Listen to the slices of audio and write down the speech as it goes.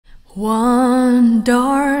One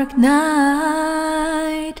dark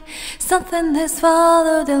night, something has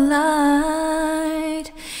followed the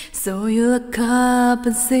light. So you look up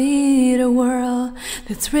and see the world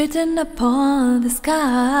that's written upon the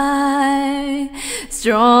sky.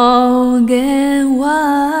 Strong and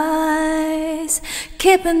wise,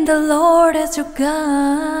 keeping the Lord as your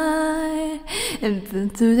guide. And then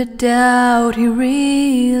through the doubt he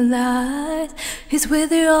realized He's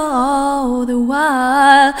with you all the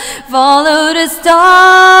while. Follow the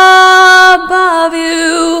star above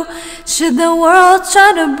you, should the world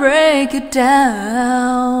try to break you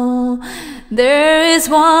down. There is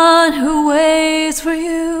one who waits for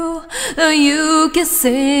you, though you can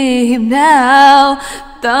see him now.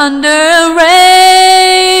 Thunder and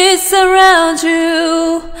rain surround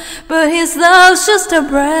you, but his love's just a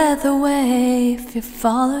breath away. If you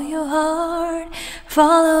follow your heart,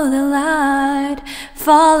 follow the light,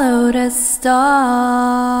 follow the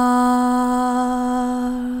star.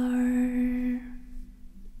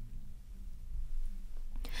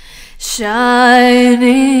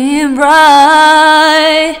 Shining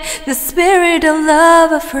bright, the spirit of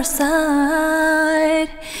love at first sight.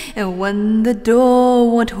 And when the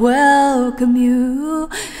door won't welcome you,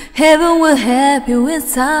 heaven will help you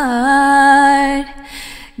inside.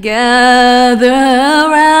 Gather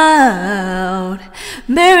around,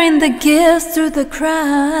 bearing the gifts through the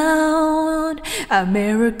crowd. A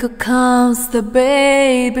miracle comes, the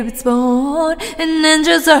baby is born, and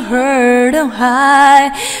angels are heard on high.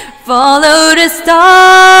 Follow the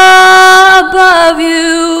star above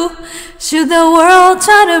you, should the world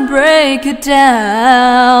try to break you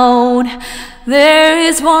down. There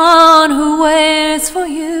is one who waits for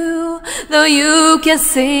you, though you can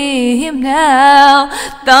see him now.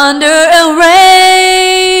 Thunder and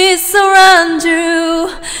rain surround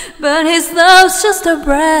you, but his love's just a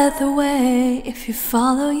breath away. If you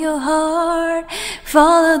follow your heart,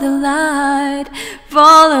 follow the light,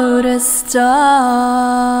 follow the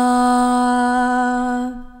star.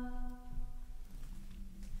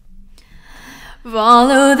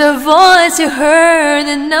 Follow the voice you heard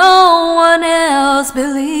and no one else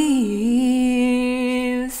believes.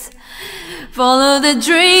 Follow the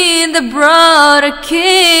dream that brought a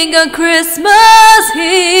king on Christmas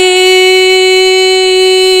Eve.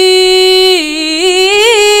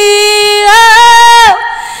 Oh,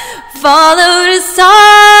 follow the star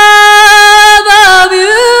above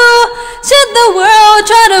you, should the world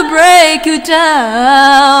try to break you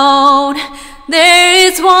down. There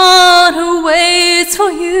is one who waits for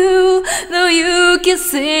you, though you can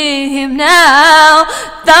see him now.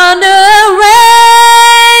 Thunder and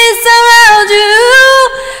rain surround you,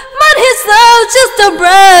 but his love's just a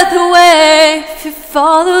breath away. If you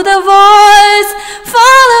follow the voice,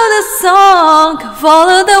 follow the song,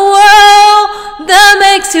 follow the world that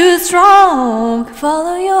makes you strong.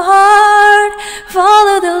 Follow your heart,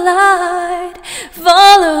 follow the light,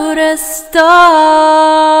 follow the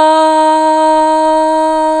star.